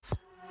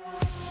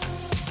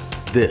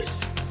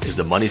This is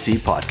the Money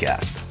Seed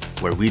Podcast,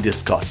 where we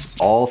discuss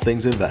all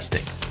things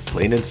investing,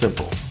 plain and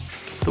simple,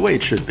 the way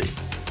it should be.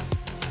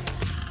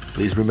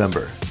 Please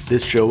remember,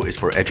 this show is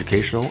for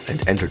educational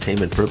and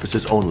entertainment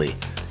purposes only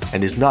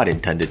and is not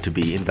intended to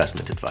be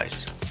investment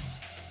advice.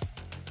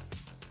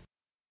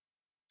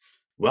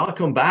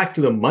 Welcome back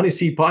to the Money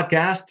Seed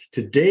Podcast.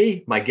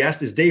 Today, my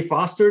guest is Dave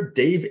Foster.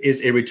 Dave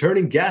is a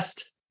returning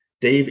guest.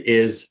 Dave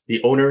is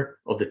the owner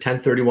of the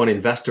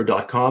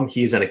 1031investor.com.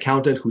 He is an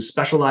accountant who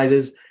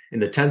specializes in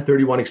the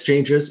 1031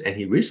 exchanges, and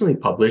he recently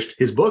published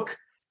his book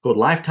called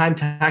Lifetime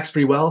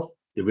Tax-Free Wealth,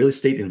 The Real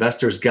Estate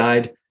Investor's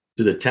Guide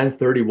to the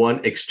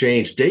 1031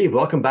 Exchange. Dave,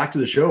 welcome back to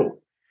the show.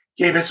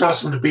 Gabe, it's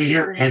awesome to be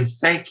here, and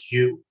thank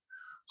you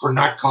for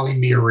not calling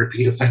me a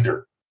repeat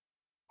offender.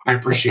 I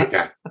appreciate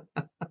that.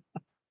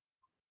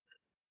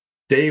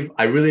 Dave,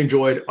 I really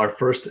enjoyed our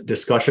first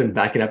discussion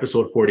back in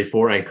episode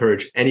 44. I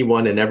encourage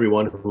anyone and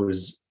everyone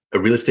who's a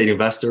real estate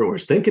investor or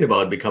is thinking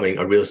about becoming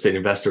a real estate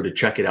investor to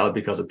check it out,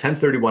 because a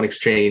 1031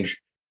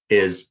 exchange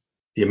is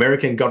the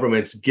American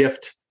government's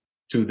gift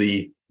to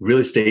the real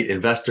estate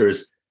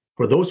investors.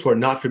 For those who are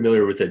not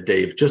familiar with it,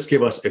 Dave, just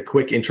give us a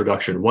quick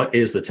introduction. What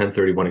is the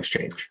 1031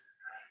 exchange?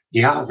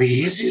 Yeah, the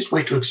easiest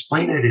way to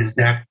explain it is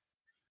that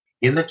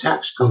in the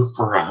tax code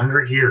for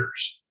 100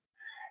 years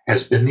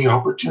has been the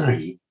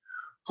opportunity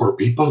for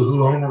people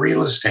who own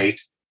real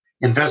estate,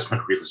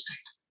 investment real estate,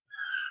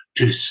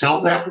 to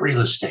sell that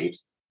real estate,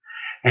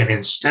 and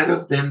instead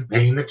of them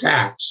paying the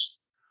tax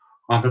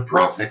on the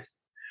profit,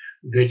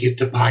 they get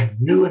to buy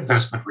new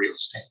investment real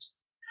estate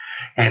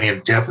and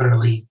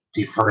indefinitely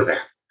defer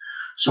that.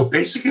 So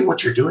basically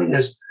what you're doing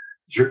is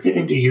you're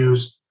getting to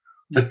use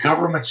the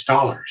government's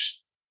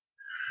dollars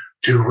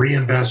to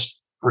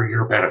reinvest for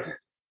your benefit.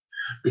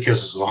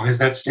 Because as long as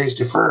that stays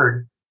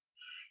deferred,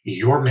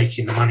 you're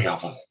making the money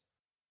off of it.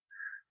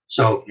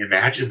 So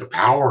imagine the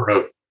power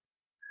of,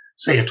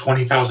 say, a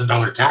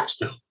 $20,000 tax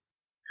bill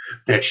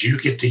that you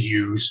get to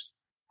use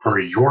for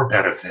your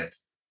benefit.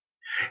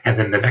 And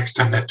then the next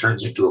time that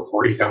turns into a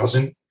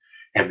 $40,000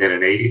 and then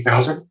an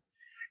 $80,000.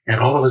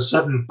 And all of a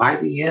sudden, by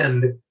the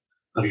end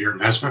of your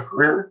investment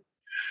career,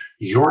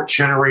 you're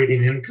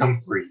generating income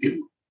for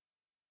you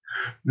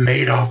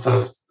made off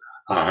of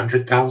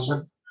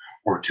 $100,000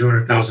 or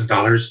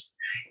 $200,000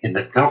 in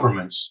the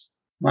government's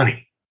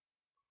money.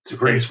 It's the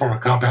greatest form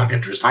of compound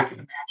interest I can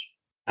imagine.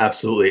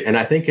 Absolutely. And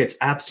I think it's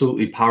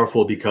absolutely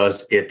powerful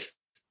because it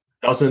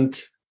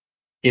doesn't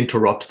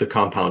interrupt the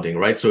compounding,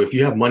 right? So if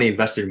you have money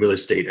invested in real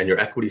estate and your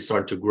equity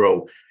starting to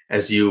grow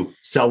as you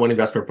sell one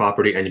investment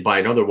property and you buy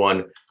another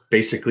one,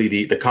 basically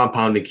the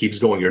compounding keeps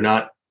going. You're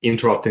not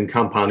interrupting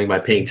compounding by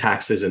paying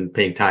taxes and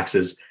paying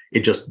taxes.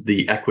 It just,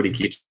 the equity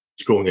keeps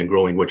growing and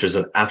growing, which is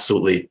an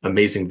absolutely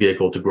amazing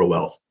vehicle to grow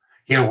wealth.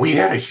 Yeah, we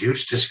had a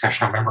huge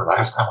discussion, I remember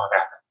last time on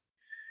that.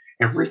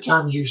 Every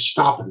time you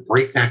stop and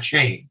break that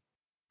chain,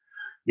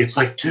 it's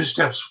like 3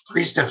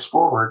 steps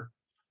forward,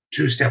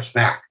 2 steps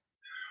back.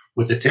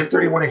 With the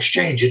 1031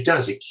 exchange, it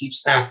does. It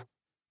keeps that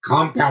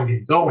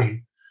compounding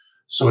going.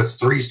 So it's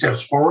 3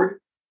 steps forward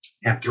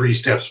and 3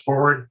 steps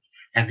forward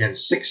and then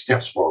 6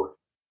 steps forward.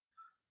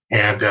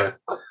 And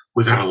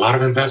we've had a lot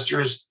of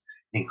investors,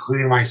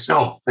 including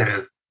myself, that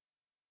have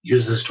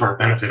used this to our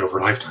benefit over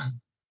a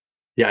lifetime.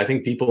 Yeah, I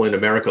think people in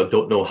America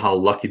don't know how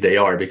lucky they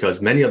are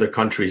because many other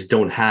countries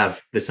don't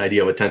have this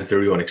idea of a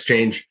 1031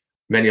 exchange.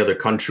 Many other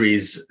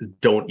countries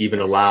don't even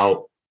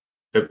allow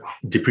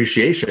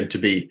depreciation to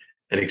be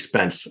an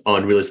expense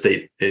on real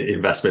estate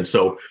investment.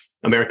 So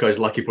America is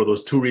lucky for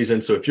those 2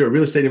 reasons. So if you're a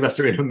real estate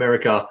investor in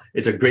America,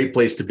 it's a great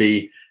place to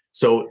be.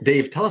 So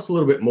Dave, tell us a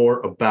little bit more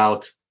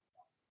about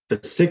the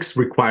 6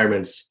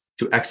 requirements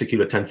to execute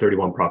a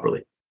 1031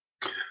 properly.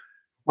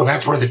 Well,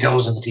 that's where the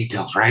devil's in the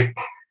details, right?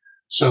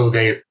 So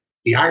the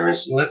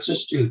IRS lets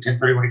us do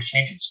 1031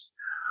 exchanges,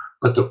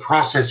 but the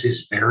process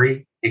is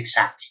very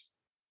exacting.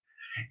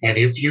 And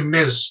if you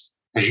miss,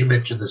 as you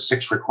mentioned, the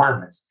 6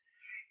 requirements,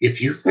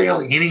 if you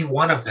fail any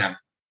one of them,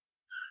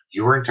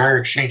 your entire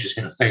exchange is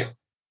going to fail.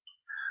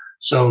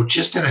 So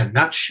just in a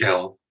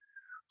nutshell,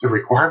 the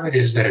requirement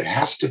is that it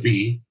has to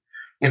be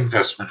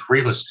investment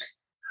real estate.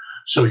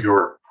 So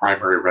your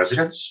primary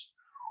residence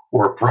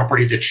or a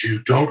property that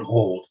you don't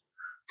hold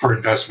for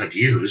investment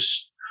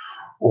use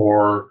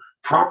or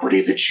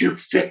property that you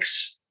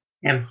fix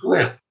and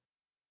flip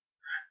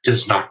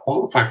does not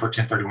qualify for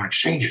 1031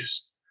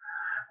 exchanges.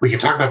 We can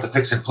talk about the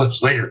fix and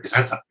flips later because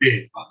that's a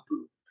big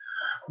bugaboo.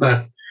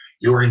 But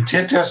your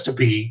intent has to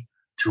be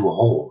to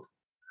hold,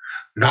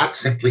 not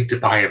simply to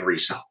buy and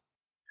resell.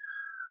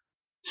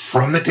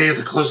 From the day of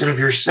the closing of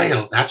your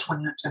sale, that's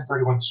when your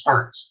 1031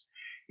 starts.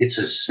 It's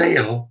a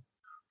sale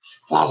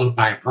followed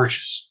by a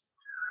purchase.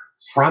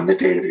 From the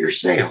date of your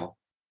sale,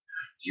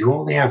 you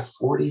only have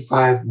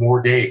 45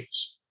 more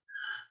days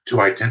to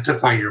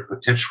identify your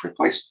potential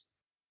replacement.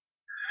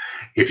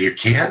 If you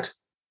can't,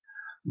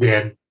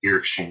 then your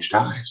exchange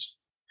dies.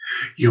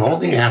 You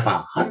only have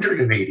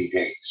 180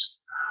 days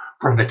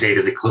from the date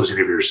of the closing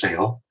of your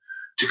sale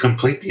to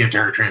complete the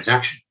entire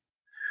transaction.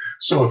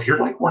 So if you're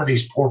like one of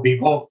these poor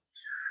people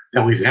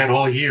that we've had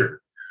all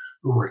year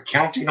who were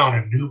counting on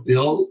a new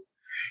build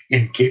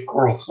in Cape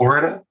Coral,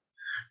 Florida,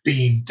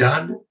 being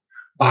done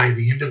by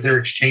the end of their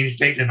exchange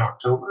date in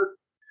October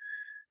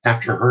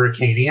after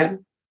Hurricane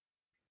Ian,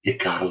 it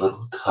got a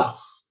little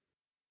tough.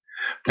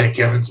 Thank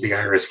heavens the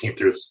IRS came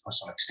through with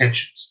some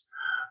extensions.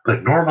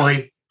 But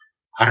normally,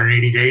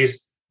 180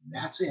 days,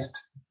 that's it.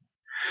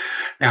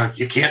 Now,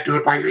 you can't do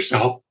it by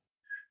yourself.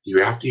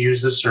 You have to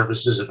use the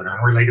services of an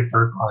unrelated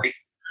third party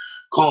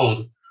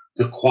called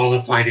the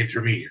qualified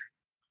intermediary.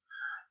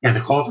 And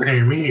the qualified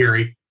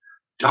intermediary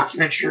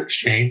documents your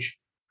exchange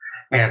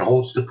and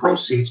holds the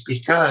proceeds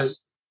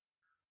because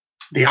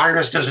the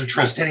IRS doesn't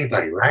trust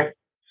anybody, right?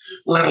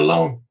 Let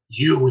alone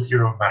you with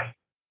your own money.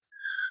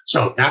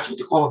 So that's what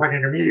the qualified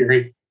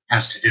intermediary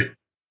has to do.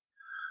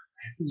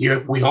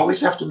 We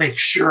always have to make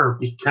sure,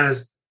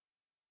 because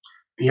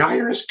the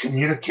IRS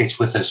communicates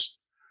with us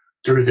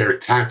through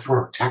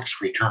our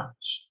tax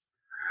returns.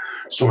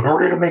 So in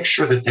order to make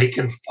sure that they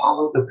can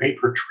follow the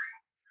paper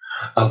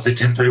trail of the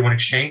 1031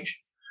 exchange,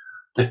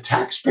 the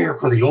taxpayer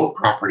for the old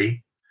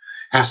property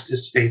has to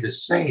stay the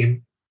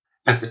same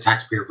as the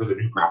taxpayer for the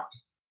new property.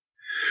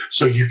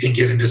 So you can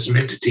get into some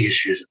entity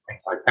issues and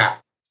things like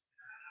that.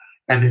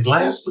 And then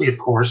lastly, of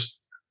course,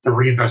 the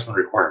reinvestment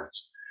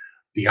requirements.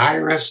 The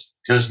IRS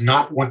does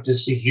not want to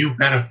see you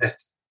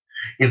benefit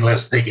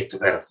unless they get to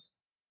benefit.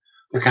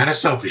 They're kind of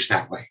selfish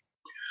that way.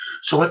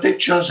 So what they've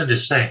chosen to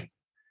say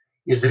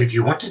is that if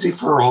you want to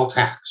defer all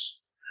tax,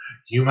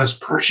 you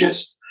must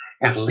purchase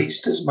at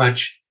least as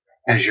much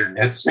as your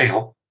net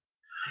sale.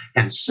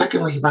 And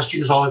secondly, you must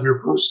use all of your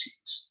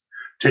proceeds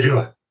to do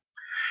it.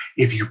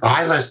 If you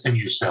buy less than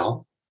you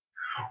sell,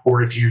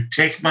 or if you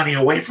take money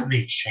away from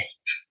the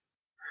exchange,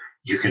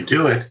 you can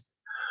do it,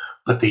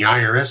 but the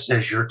IRS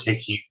says you're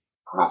taking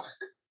profit.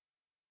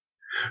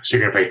 So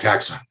you're going to pay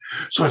tax on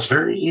it. So it's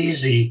very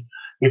easy,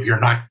 if you're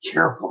not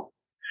careful,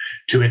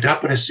 to end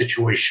up in a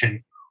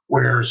situation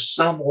where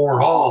some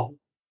or all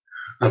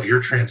of your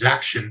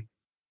transaction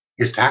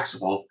is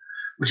taxable,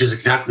 which is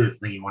exactly the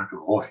thing you want to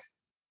avoid.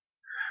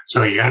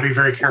 So you got to be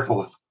very careful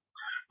with them.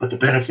 But the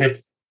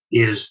benefit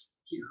is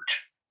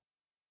huge.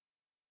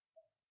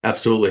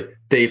 Absolutely.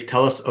 Dave,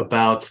 tell us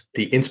about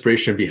the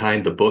inspiration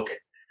behind the book.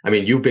 I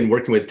mean, you've been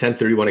working with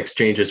 1031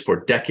 exchanges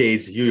for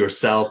decades. You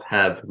yourself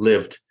have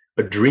lived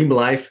a dream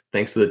life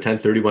thanks to the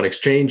 1031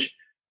 exchange.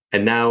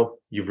 And now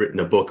you've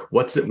written a book.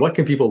 What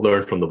can people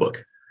learn from the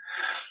book?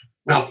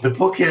 Well, the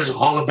book is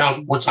all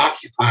about what's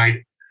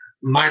occupied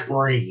my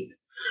brain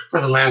for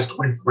the last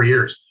 24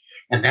 years.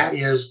 And that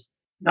is,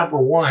 number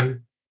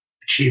one,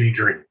 achieving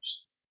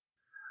dreams.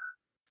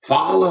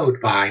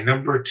 Followed by,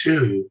 number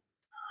two,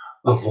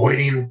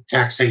 avoiding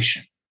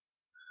taxation.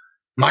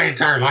 My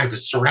entire life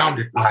is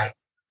surrounded by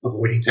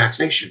avoiding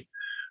taxation,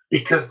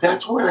 because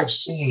that's what I've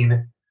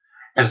seen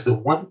as the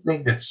one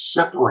thing that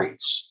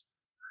separates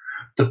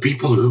the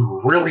people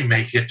who really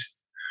make it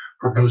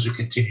from those who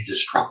continue to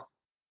struggle.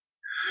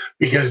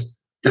 Because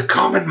the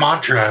common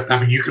mantra, I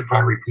mean, you could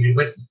probably repeat it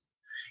with me,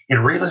 in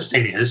real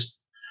estate is,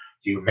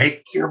 you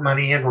make your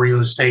money in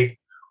real estate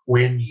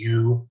when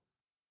you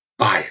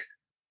buy it,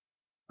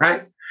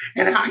 right?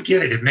 And I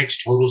get it. It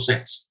makes total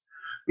sense,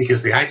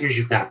 because the idea is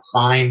you've got to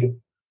find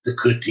the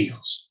good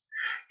deals.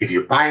 If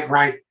you buy it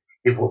right,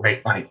 it will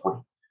make money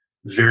for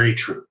you. Very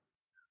true.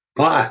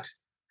 But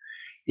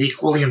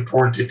equally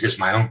important is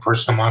my own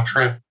personal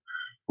mantra,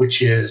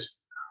 which is,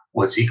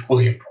 what's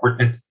equally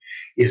important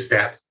is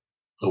that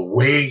the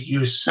way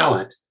you sell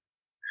it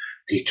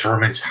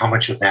determines how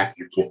much of that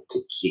you get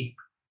to keep.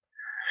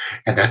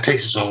 And that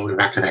takes us all the way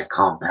back to that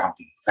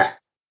compounding effect.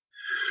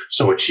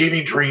 So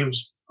achieving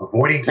dreams,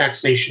 avoiding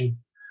taxation,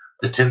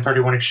 the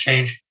 1031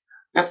 exchange,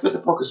 that's been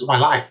the focus of my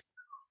life.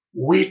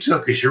 We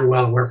took, as you're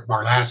well aware from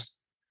our last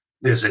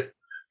visit,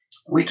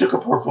 we took a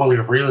portfolio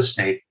of real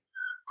estate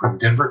from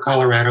Denver,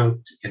 Colorado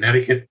to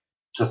Connecticut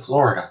to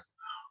Florida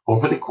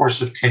over the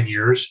course of 10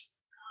 years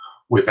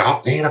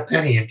without paying a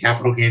penny in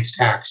capital gains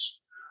tax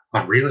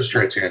on real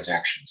estate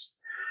transactions,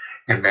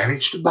 and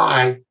managed to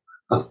buy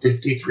a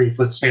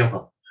 53-foot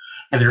sailboat.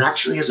 And there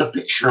actually is a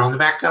picture on the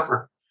back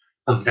cover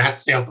of that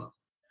sailboat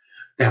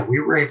that we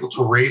were able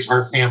to raise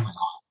our family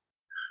on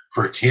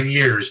for 10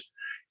 years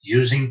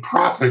using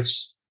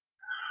profits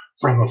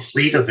from a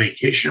fleet of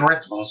vacation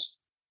rentals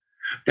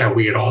that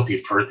we had all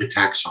deferred the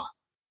tax on.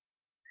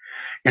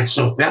 And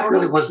so that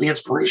really was the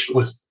inspiration,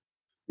 was,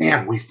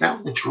 man, we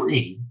found the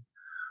dream,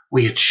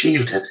 we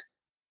achieved it.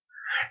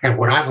 And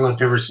what I've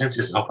loved ever since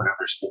is helping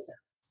others get there.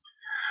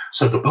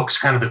 So the book's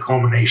kind of the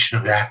culmination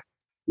of that.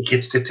 It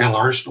gets to tell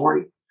our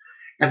story.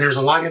 And there's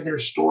a lot in there,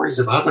 stories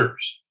of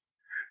others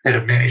that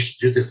have managed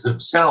to do this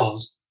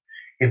themselves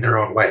in their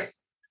own way.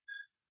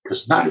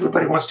 Because not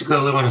everybody wants to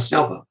go live on a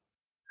sailboat.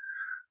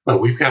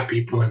 But we've got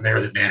people in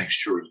there that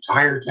managed to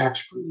retire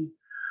tax-free.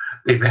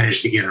 They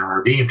managed to get an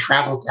RV and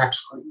travel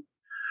tax-free.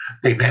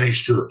 They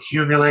managed to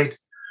accumulate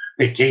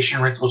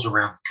vacation rentals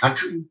around the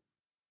country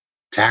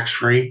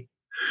tax-free.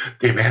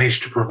 They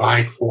managed to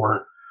provide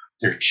for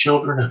their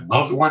children and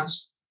loved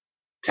ones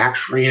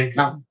tax-free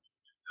income,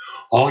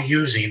 all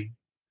using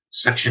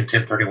Section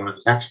 1031 of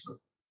the tax code.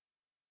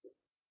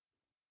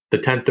 the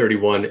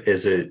 1031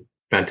 is a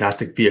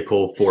fantastic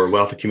vehicle for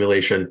wealth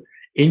accumulation.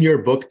 In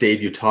your book,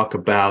 Dave, you talk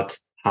about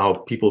how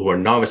people who are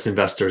novice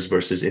investors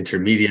versus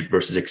intermediate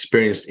versus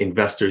experienced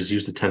investors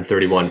use the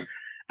 1031.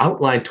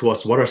 Outline to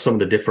us what are some of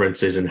the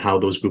differences in how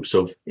those groups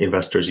of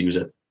investors use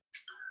it.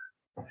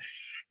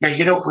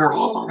 Yeah, we're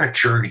all on a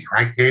journey,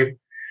 right, Dave?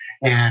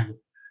 And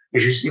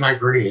as you see my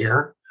gray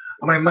hair,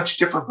 I'm in a much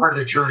different part of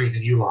the journey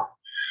than you are.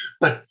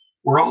 But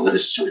we're all at a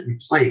certain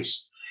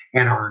place,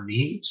 and our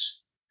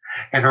needs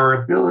and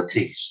our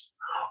abilities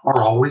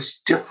are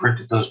always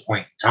different at those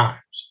point in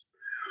times.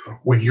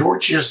 When you're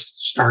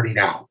just starting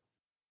out,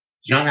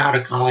 young out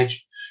of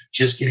college,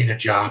 just getting a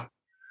job,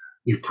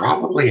 you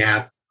probably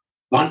have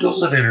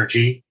bundles of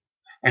energy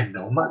and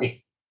no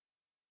money.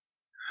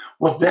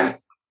 Well, that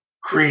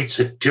creates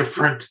a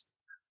different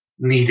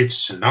needed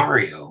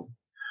scenario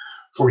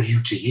for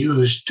you to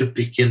use to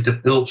begin to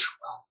build your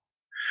wealth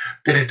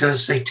than it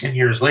does, say, 10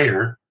 years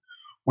later,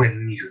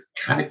 when you're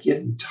kind of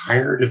getting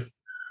tired of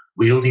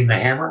wielding the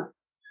hammer,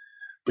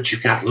 but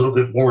you've got a little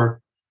bit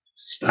more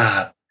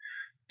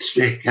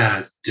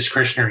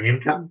discretionary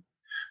income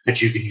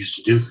that you can use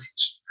to do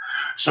things.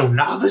 So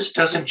novice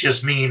doesn't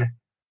just mean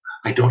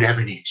I don't have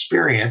any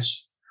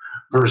experience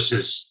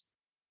versus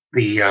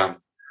the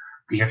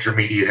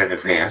intermediate and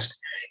advanced.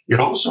 It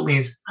also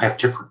means I have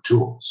different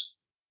tools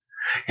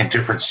and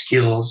different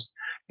skills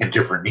and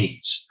different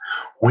needs.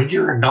 When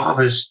you're a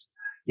novice,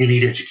 you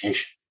need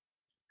education.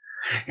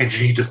 And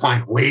you need to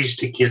find ways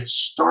to get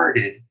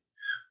started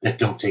that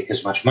don't take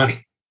as much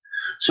money.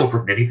 So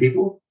for many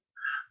people,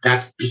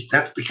 that's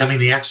becoming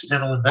the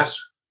accidental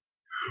investor,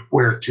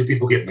 where two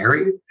people get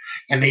married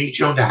and they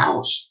each own a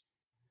house.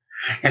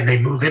 And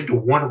they move into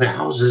one of the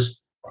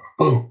houses,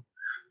 boom,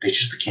 they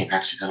just became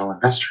accidental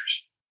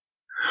investors.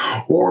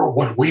 Or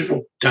what we've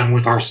done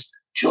with our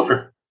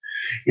children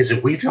is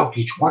that we've helped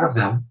each one of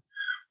them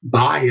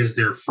buy as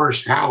their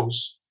first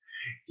house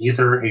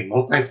either a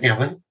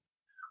multifamily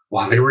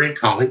while they were in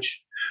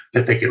college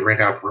that they could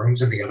rent out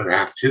rooms and the other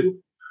half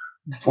to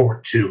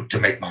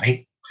make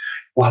money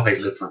while they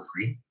live for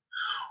free,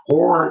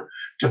 or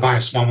to buy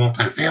a small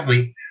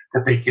multifamily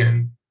that they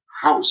can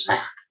house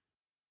hack.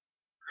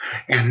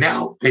 And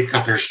now they've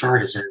got their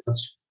start as an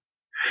investor.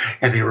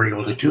 And they were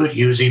able to do it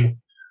using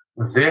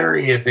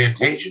very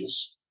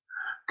advantageous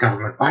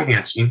government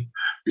financing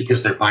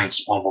because they're buying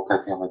small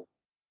multifamily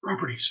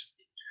properties.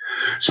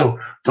 So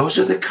those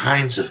are the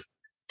kinds of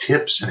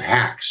tips and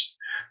hacks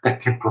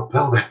that can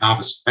propel that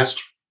novice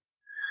investor.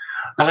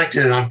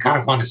 I'm kind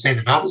of fond of saying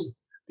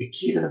the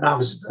key to the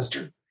novice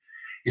investor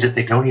is that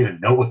they don't even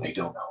know what they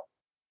don't know.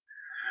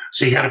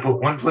 So you got to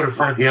put one foot in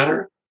front of the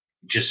other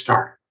and just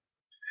start.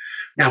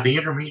 Now, the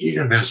intermediate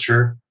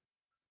investor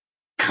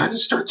kind of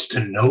starts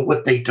to know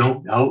what they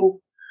don't know,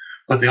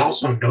 but they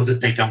also know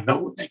that they don't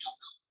know what they don't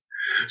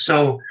know.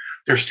 So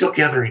they're still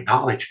gathering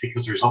knowledge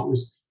because there's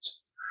always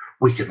things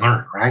we can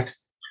learn, right?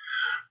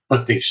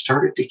 But they've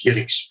started to get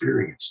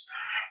experience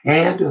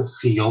and a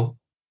feel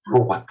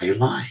for what they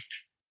like.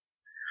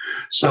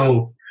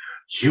 So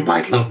you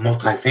might love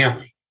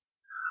multifamily.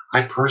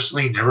 I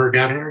personally never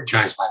got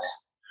energized by that,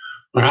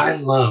 but I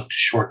loved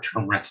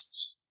short-term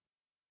rentals.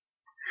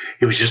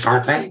 It was just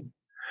our thing.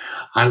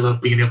 I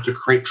love being able to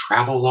create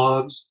travel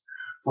logs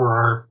for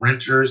our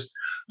renters.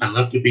 I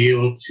love to be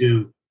able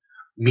to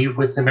meet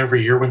with them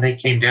every year when they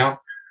came down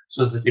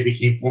so that they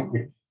became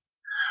family.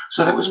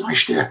 So that was my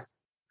shtick.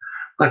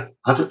 But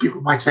other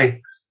people might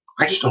say,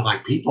 I just don't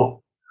like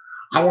people.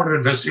 I want to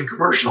invest in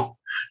commercial.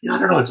 I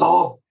don't know. It's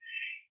all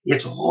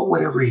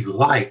whatever you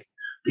like,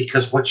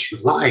 because what you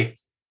like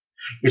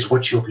is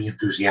what you'll be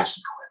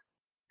enthusiastic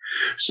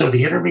with. So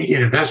the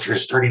intermediate investor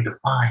is starting to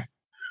find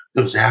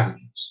those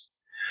avenues.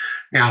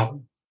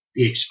 Now,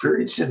 the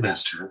experienced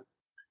investor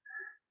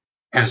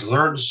has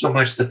learned so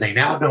much that they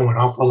now know an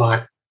awful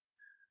lot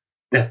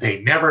that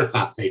they never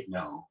thought they'd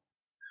know,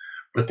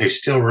 but they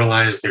still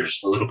realize there's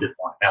a little bit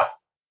more to know.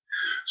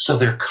 So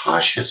they're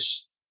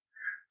cautious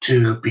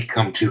to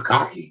become too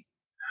cocky,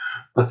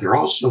 but they're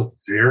also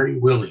very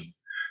willing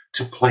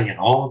to play in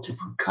all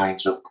different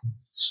kinds of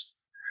pools.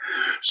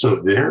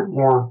 So they're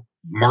more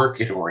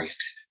market oriented.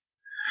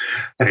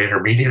 An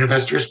intermediate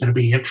investor is going to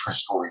be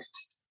interest oriented.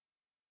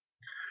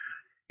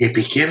 A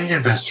beginning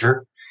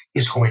investor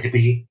is going to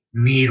be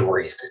need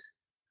oriented.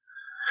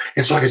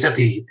 And so, like I said,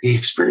 the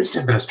experienced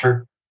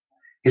investor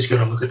is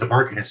going to look at the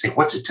market and say,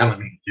 what's it telling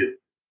me to do?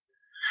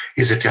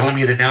 Is it telling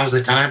me that now's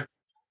the time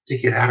to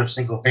get out of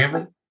single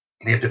family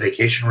and into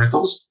vacation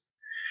rentals?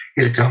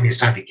 Is it telling me it's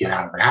time to get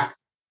out of that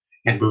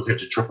and move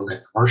into triple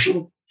net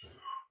commercial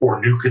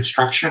or new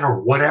construction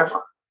or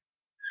whatever?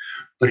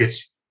 But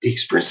it's the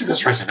experienced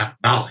investor has enough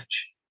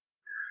knowledge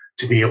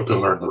to be able to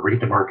learn to read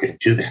the market and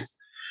do that.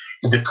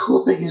 And the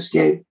cool thing is,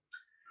 Gabe,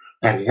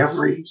 at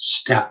every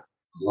step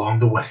along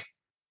the way,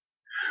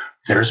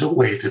 there's a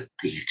way that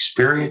the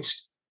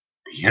experienced,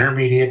 the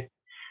intermediate,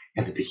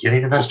 and the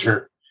beginning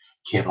investor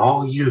can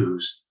all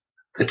use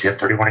the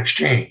 1031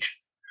 exchange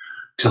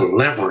to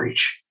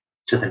leverage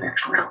to the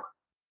next round.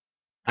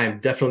 I am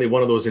definitely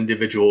one of those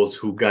individuals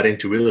who got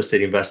into real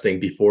estate investing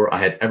before I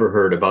had ever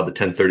heard about the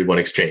 1031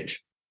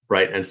 exchange,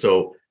 right? And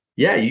so,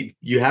 yeah,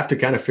 you have to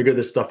kind of figure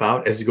this stuff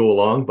out as you go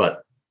along.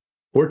 But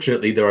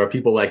fortunately, there are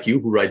people like you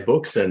who write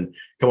books and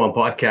come on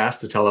podcasts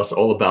to tell us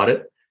all about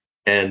it.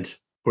 And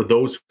for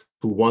those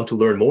who want to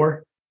learn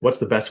more, what's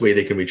the best way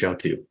they can reach out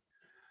to you?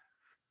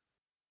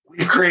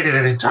 We've created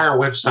an entire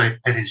website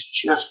that is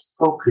just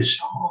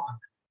focused on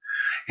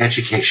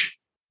education,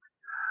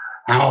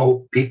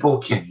 how people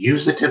can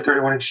use the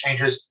 1031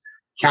 exchanges,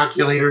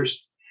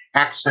 calculators,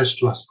 access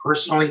to us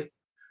personally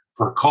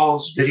for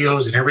calls,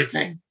 videos, and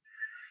everything.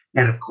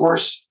 And of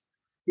course,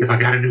 if I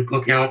got a new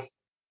book out,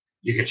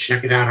 you can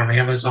check it out on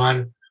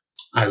Amazon.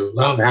 I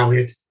love how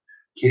it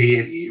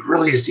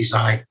really is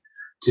designed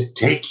to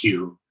take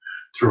you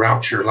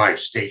throughout your life,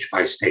 stage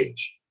by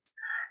stage,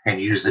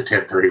 and use the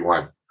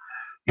 1031.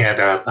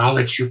 And I'll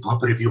let you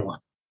pump it if you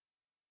want.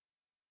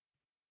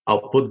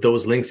 I'll put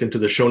those links into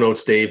the show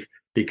notes, Dave,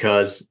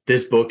 because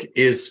this book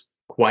is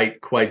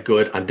quite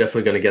good. I'm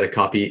definitely going to get a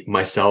copy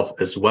myself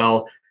as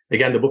well.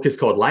 Again, the book is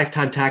called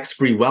Lifetime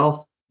Tax-Free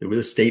Wealth, the Real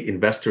Estate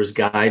Investor's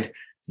Guide to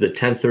the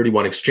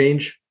 1031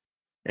 Exchange.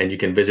 And you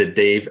can visit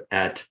Dave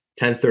at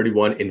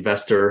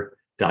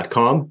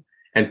 1031investor.com.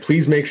 And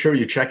please make sure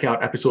you check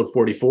out episode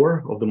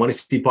 44 of the Money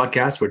Seed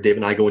podcast, where Dave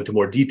and I go into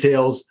more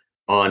details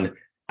on,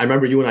 I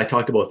remember you and I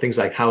talked about things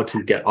like how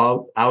to get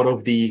out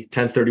of the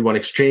 1031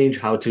 exchange,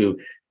 how to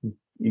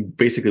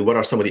basically, what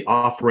are some of the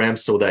off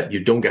ramps so that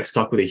you don't get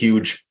stuck with a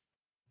huge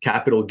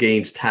capital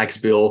gains tax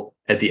bill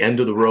at the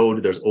end of the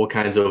road. There's all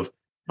kinds of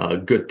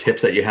good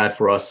tips that you had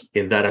for us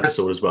in that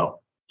episode as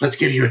well. Let's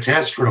give you a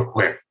test real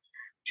quick.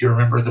 Do you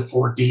remember the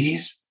 4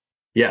 Ds?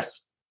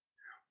 Yes.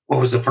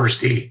 What was the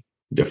first D?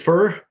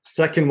 Defer.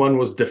 Second one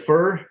was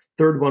defer.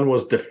 Third one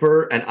was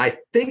defer. And I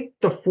think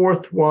the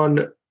fourth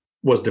one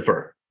was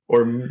defer,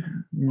 or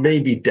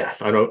maybe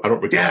death. I don't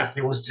recall. Death.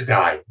 It was to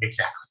die.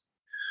 Exactly.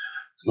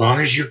 As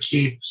long as you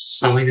keep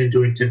selling and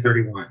doing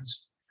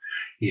 1031s,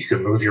 you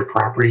can move your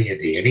property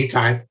into any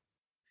type,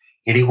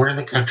 anywhere in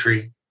the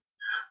country,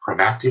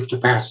 from active to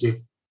passive.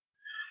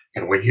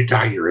 And when you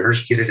die, your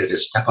heirs get it at a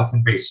step up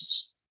in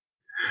basis.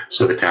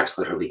 So the tax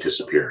literally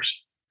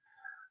disappears.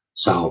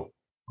 So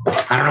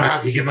I don't know how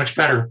it could get much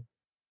better.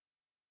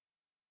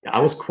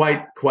 I was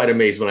quite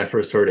amazed when I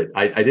first heard it.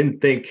 I didn't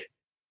think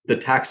the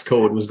tax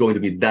code was going to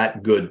be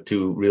that good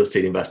to real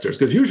estate investors,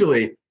 because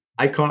usually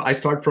I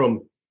start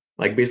from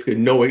like basically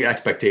no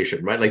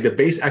expectation, right? Like the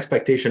base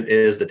expectation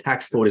is the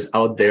tax code is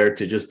out there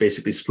to just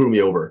basically screw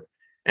me over.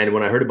 And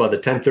when I heard about the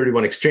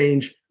 1031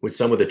 exchange with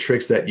some of the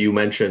tricks that you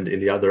mentioned in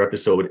the other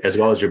episode, as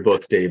well as your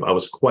book, Dave, I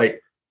was quite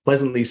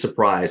pleasantly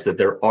surprised that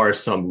there are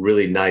some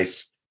really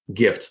nice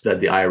gifts that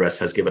the IRS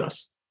has given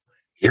us.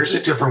 Here's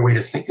a different way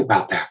to think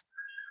about that.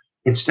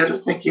 Instead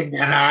of thinking,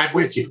 and I'm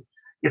with you,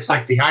 it's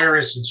like the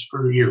IRS and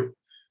screw you.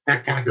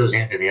 That kind of goes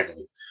hand in hand with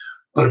me.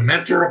 But a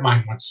mentor of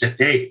mine once said,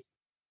 Dave,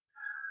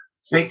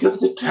 think of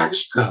the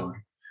tax code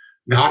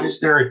not as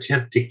their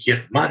attempt to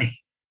get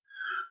money,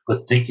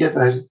 but think of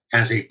it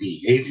as a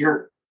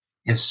behavior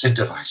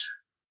incentivizer.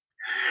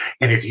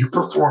 And if you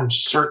perform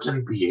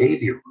certain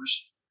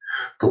behaviors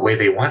the way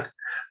they want,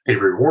 they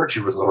reward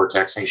you with lower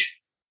taxation.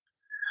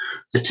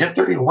 The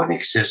 1031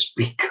 exists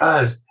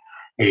because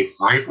a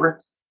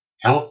vibrant,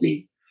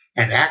 healthy,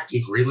 and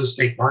active real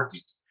estate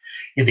market.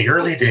 In the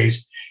early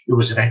days, it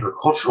was an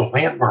agricultural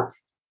land market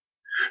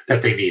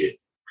that they needed.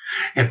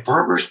 And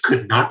farmers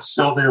could not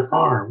sell their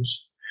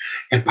farms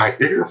and buy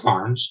bigger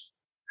farms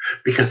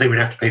because they would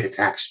have to pay the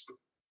tax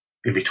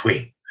in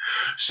between.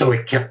 So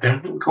it kept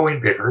them from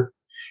going bigger.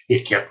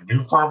 It kept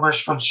new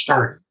farmers from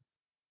starting.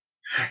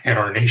 And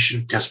our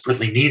nation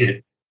desperately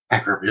needed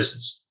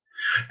agribusiness.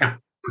 Now,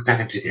 put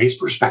that in today's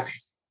perspective.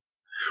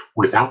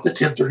 Without the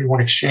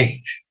 1031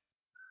 exchange,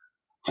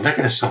 I'm not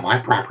going to sell my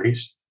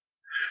properties.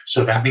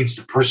 So that means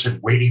the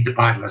person waiting to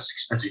buy less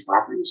expensive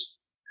properties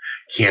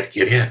can't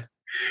get in.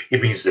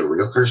 It means the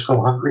realtors go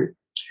hungry,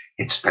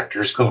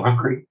 inspectors go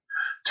hungry,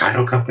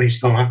 title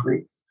companies go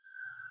hungry.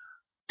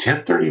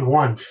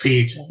 1031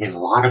 feeds a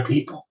lot of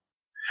people.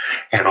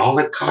 And all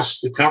it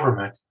costs the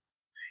government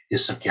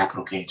is some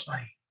capital gains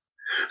money.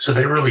 So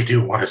they really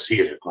do want to see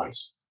it in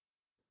place.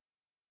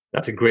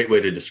 That's a great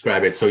way to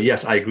describe it. So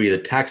yes, I agree. The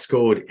tax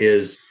code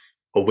is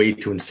a way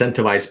to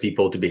incentivize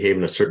people to behave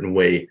in a certain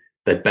way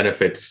that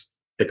benefits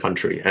the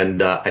country.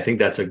 And I think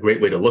that's a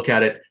great way to look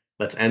at it.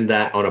 Let's end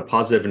that on a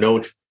positive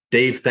note.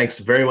 Dave, thanks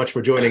very much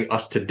for joining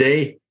us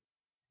today.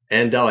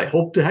 And I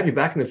hope to have you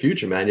back in the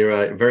future, man. You're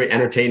a very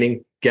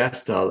entertaining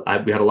guest.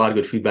 We had a lot of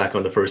good feedback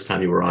on the first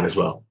time you were on as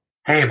well.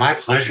 Hey, my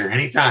pleasure.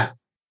 Anytime.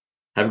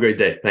 Have a great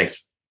day.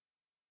 Thanks.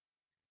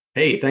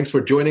 Hey, thanks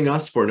for joining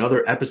us for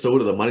another episode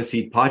of the Money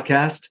Seed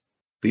podcast.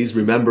 Please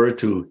remember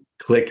to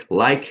click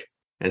like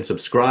and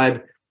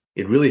subscribe.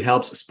 It really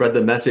helps spread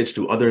the message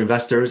to other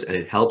investors, and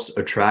it helps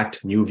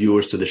attract new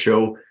viewers to the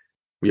show.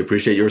 We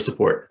appreciate your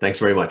support. Thanks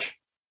very much.